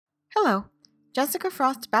Hello, Jessica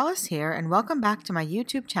Frost-Ballas here, and welcome back to my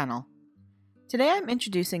YouTube channel. Today I'm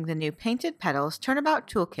introducing the new Painted Petals Turnabout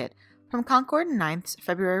Toolkit from Concord 9th's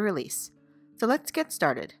February release, so let's get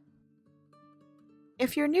started.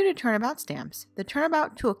 If you're new to Turnabout stamps, the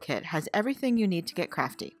Turnabout Toolkit has everything you need to get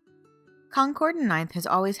crafty. Concord 9th has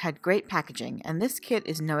always had great packaging, and this kit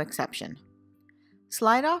is no exception.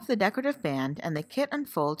 Slide off the decorative band and the kit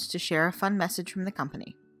unfolds to share a fun message from the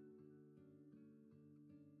company.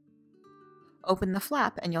 Open the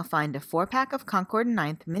flap and you'll find a 4-pack of Concord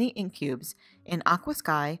 9th mini ink cubes in Aqua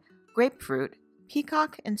Sky, Grapefruit,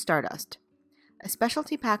 Peacock, and Stardust. A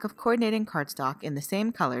specialty pack of coordinating cardstock in the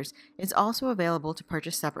same colors is also available to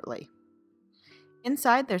purchase separately.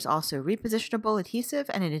 Inside there's also repositionable adhesive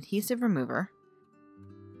and an adhesive remover.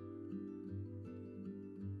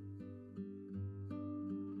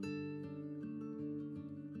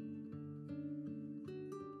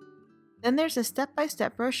 Then there's a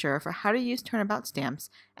step-by-step brochure for how to use Turnabout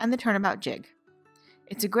stamps and the Turnabout jig.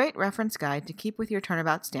 It's a great reference guide to keep with your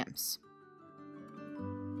Turnabout stamps.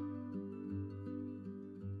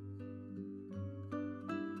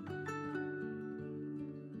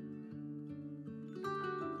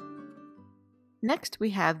 Next,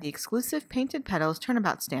 we have the exclusive Painted Petals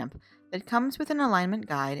Turnabout stamp that comes with an alignment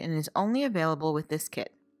guide and is only available with this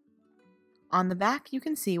kit. On the back, you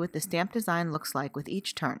can see what the stamp design looks like with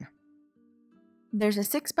each turn. There's a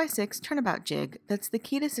 6x6 Turnabout jig that's the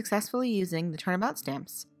key to successfully using the Turnabout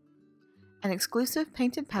stamps, an exclusive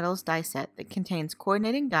Painted Petals die set that contains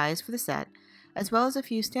coordinating dies for the set, as well as a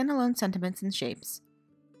few standalone sentiments and shapes,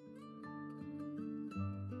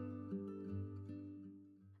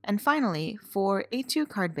 and finally 4 A2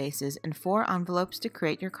 card bases and 4 envelopes to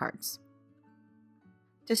create your cards.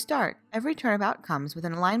 To start, every Turnabout comes with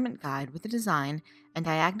an alignment guide with the design and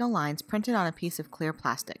diagonal lines printed on a piece of clear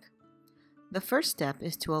plastic. The first step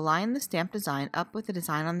is to align the stamp design up with the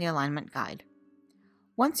design on the alignment guide.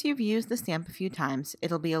 Once you've used the stamp a few times,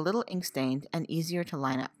 it'll be a little ink stained and easier to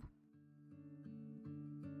line up.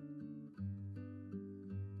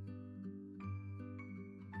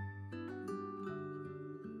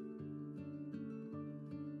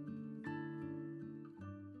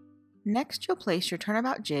 Next, you'll place your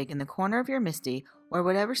Turnabout jig in the corner of your MISTI or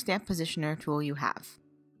whatever stamp positioner tool you have.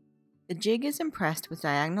 The jig is impressed with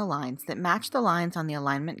diagonal lines that match the lines on the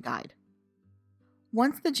alignment guide.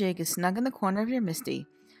 Once the jig is snug in the corner of your MISTI,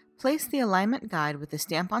 place the alignment guide with the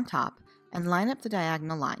stamp on top and line up the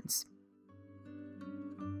diagonal lines.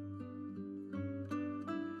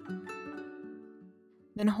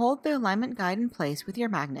 Then hold the alignment guide in place with your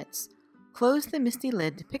magnets, close the MISTI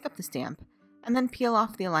lid to pick up the stamp, and then peel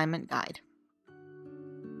off the alignment guide.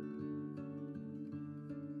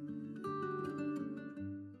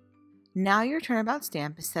 Now your Turnabout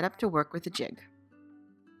stamp is set up to work with the jig.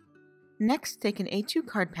 Next, take an A2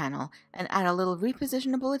 card panel and add a little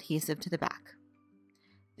repositionable adhesive to the back.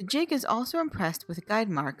 The jig is also impressed with guide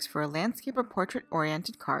marks for a landscape or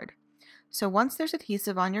portrait-oriented card, so once there's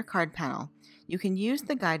adhesive on your card panel, you can use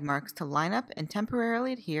the guide marks to line up and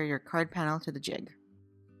temporarily adhere your card panel to the jig.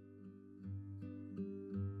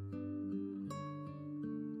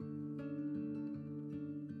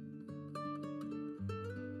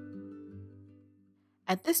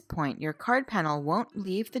 At this point, your card panel won't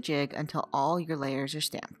leave the jig until all your layers are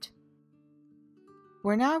stamped.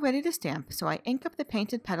 We're now ready to stamp, so I ink up the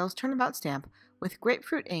Painted Petals Turnabout stamp with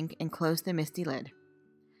Grapefruit ink and close the MISTI lid.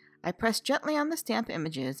 I press gently on the stamp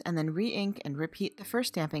images and then re-ink and repeat the first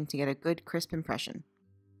stamping to get a good crisp impression.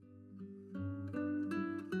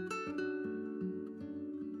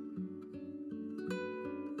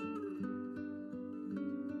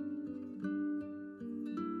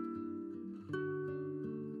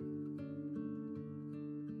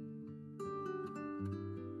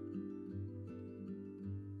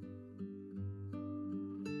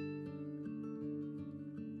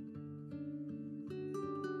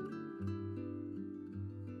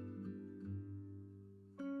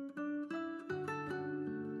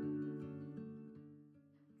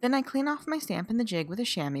 Then I clean off my stamp in the jig with a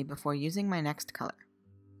chamois before using my next color.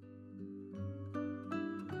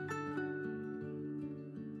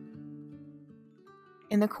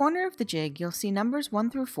 In the corner of the jig, you'll see numbers 1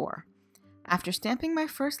 through 4. After stamping my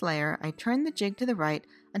first layer, I turn the jig to the right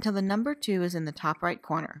until the number 2 is in the top right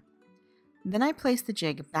corner. Then I place the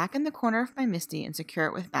jig back in the corner of my MISTI and secure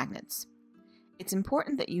it with magnets. It's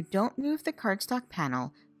important that you don't move the cardstock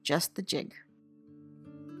panel, just the jig.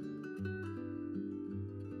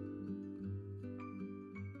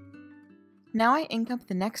 Now I ink up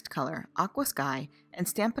the next color, Aqua Sky, and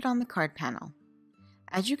stamp it on the card panel.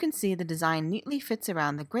 As you can see, the design neatly fits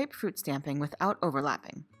around the grapefruit stamping without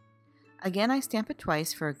overlapping. Again, I stamp it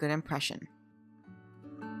twice for a good impression.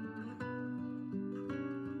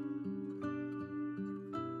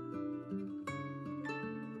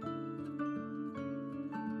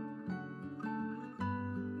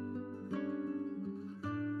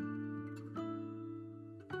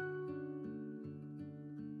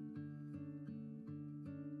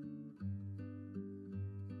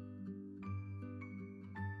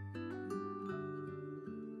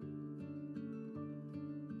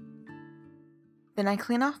 Then I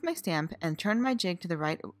clean off my stamp and turn my jig to the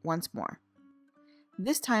right once more.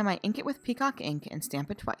 This time I ink it with Peacock ink and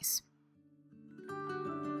stamp it twice.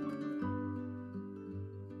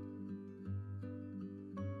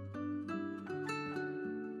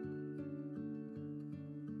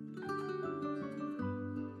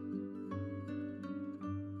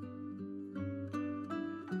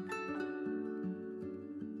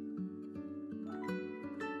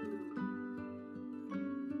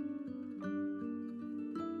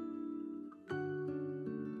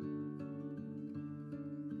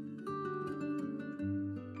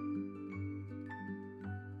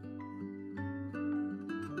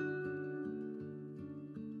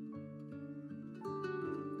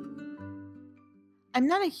 I'm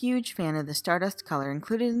not a huge fan of the Stardust color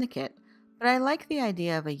included in the kit, but I like the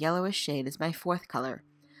idea of a yellowish shade as my fourth color,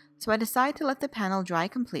 so I decide to let the panel dry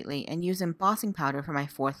completely and use embossing powder for my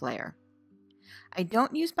fourth layer. I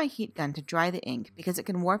don't use my heat gun to dry the ink because it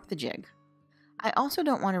can warp the jig. I also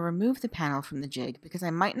don't want to remove the panel from the jig because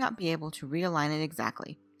I might not be able to realign it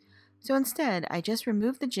exactly. So instead, I just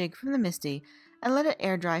remove the jig from the MISTI and let it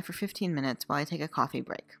air dry for 15 minutes while I take a coffee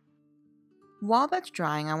break. While that's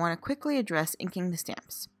drying, I want to quickly address inking the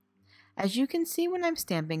stamps. As you can see when I'm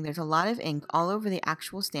stamping, there's a lot of ink all over the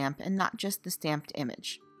actual stamp and not just the stamped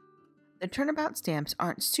image. The Turnabout stamps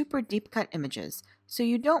aren't super deep cut images, so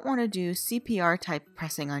you don't want to do CPR type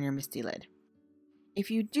pressing on your MISTI lid.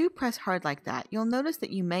 If you do press hard like that, you'll notice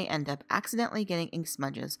that you may end up accidentally getting ink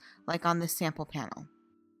smudges, like on this sample panel.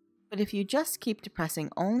 But if you just keep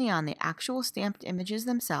depressing only on the actual stamped images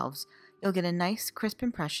themselves, you'll get a nice crisp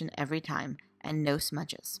impression every time, and no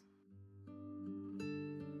smudges.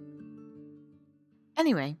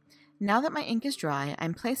 Anyway, now that my ink is dry,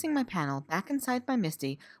 I'm placing my panel back inside my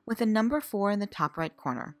MISTI with a number 4 in the top right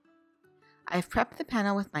corner. I've prepped the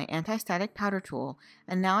panel with my anti-static powder tool,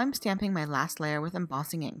 and now I'm stamping my last layer with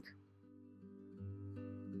embossing ink.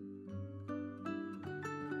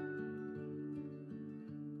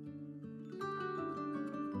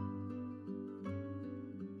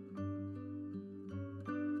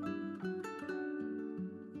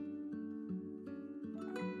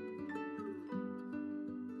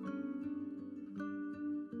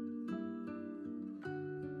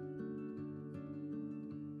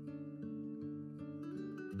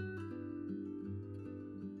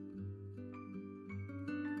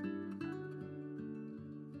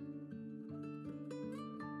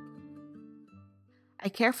 I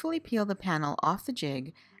carefully peel the panel off the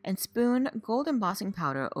jig and spoon gold embossing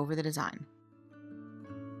powder over the design.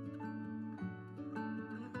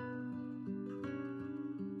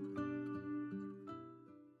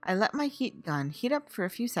 I let my heat gun heat up for a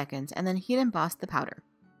few seconds and then heat emboss the powder.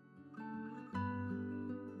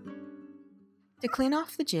 To clean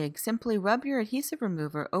off the jig, simply rub your adhesive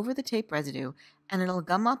remover over the tape residue and it'll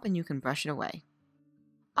gum up and you can brush it away.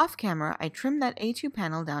 Off camera, I trim that A2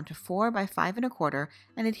 panel down to 4 by 5 1/4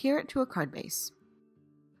 and adhere it to a card base.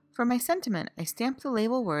 For my sentiment, I stamp the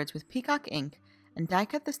label words with Peacock ink and die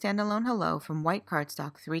cut the standalone hello from white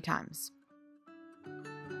cardstock 3 times.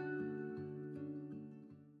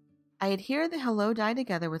 I adhere the hello die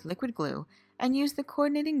together with liquid glue and use the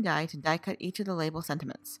coordinating die to die cut each of the label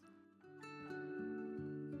sentiments.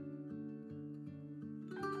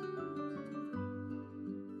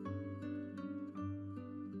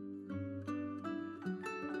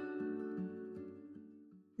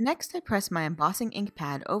 Next, I press my embossing ink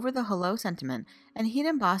pad over the hello sentiment and heat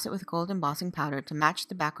emboss it with gold embossing powder to match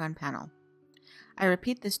the background panel. I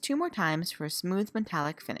repeat this 2 more times for a smooth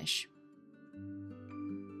metallic finish.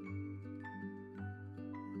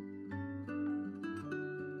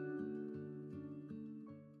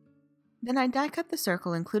 Then I die cut the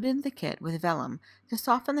circle included in the kit with vellum to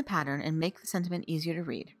soften the pattern and make the sentiment easier to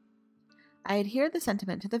read. I adhere the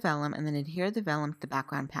sentiment to the vellum and then adhere the vellum to the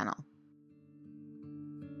background panel.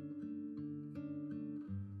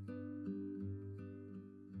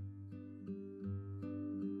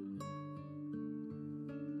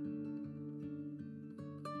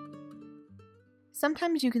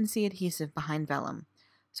 Sometimes you can see adhesive behind vellum,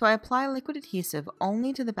 so I apply liquid adhesive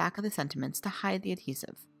only to the back of the sentiments to hide the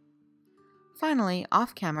adhesive. Finally,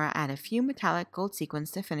 off camera, add a few metallic gold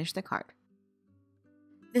sequins to finish the card.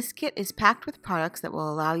 This kit is packed with products that will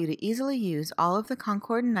allow you to easily use all of the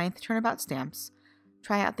Concord 9th Turnabout stamps,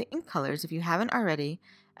 try out the ink colors if you haven't already,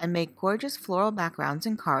 and make gorgeous floral backgrounds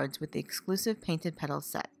and cards with the exclusive Painted Petals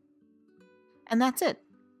set. And that's it!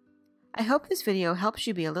 I hope this video helps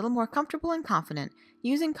you be a little more comfortable and confident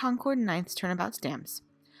using Concord 9th's Turnabout stamps,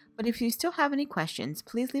 but if you still have any questions,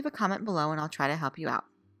 please leave a comment below and I'll try to help you out.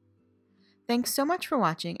 Thanks so much for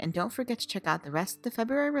watching, and don't forget to check out the rest of the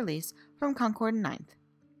February release from Concord 9th.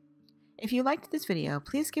 If you liked this video,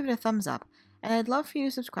 please give it a thumbs up, and I'd love for you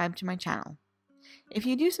to subscribe to my channel. If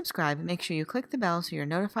you do subscribe, make sure you click the bell so you're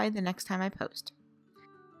notified the next time I post.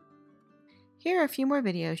 Here are a few more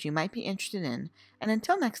videos you might be interested in, and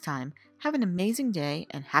until next time, have an amazing day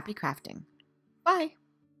and happy crafting. Bye!